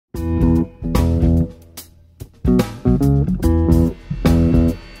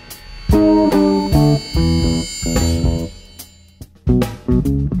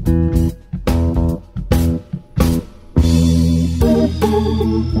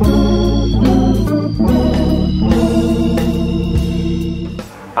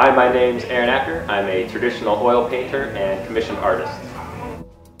my name's Acker. I'm a traditional oil painter and commissioned artist.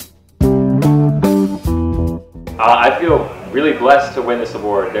 I feel really blessed to win this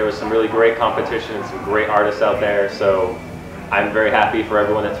award. There was some really great competition and some great artists out there, so I'm very happy for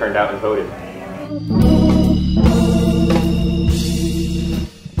everyone that turned out and voted.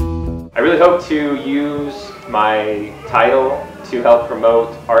 I really hope to use my title to help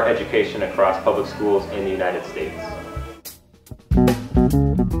promote art education across public schools in the United States.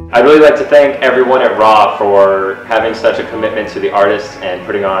 I'd really like to thank everyone at RAW for having such a commitment to the artists and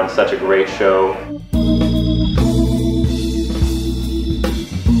putting on such a great show.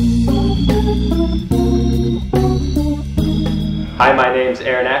 Hi, my name's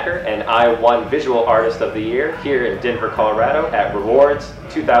Acker, and I won Visual Artist of the Year here in Denver, Colorado at RAWards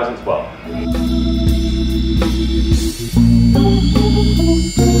 2012.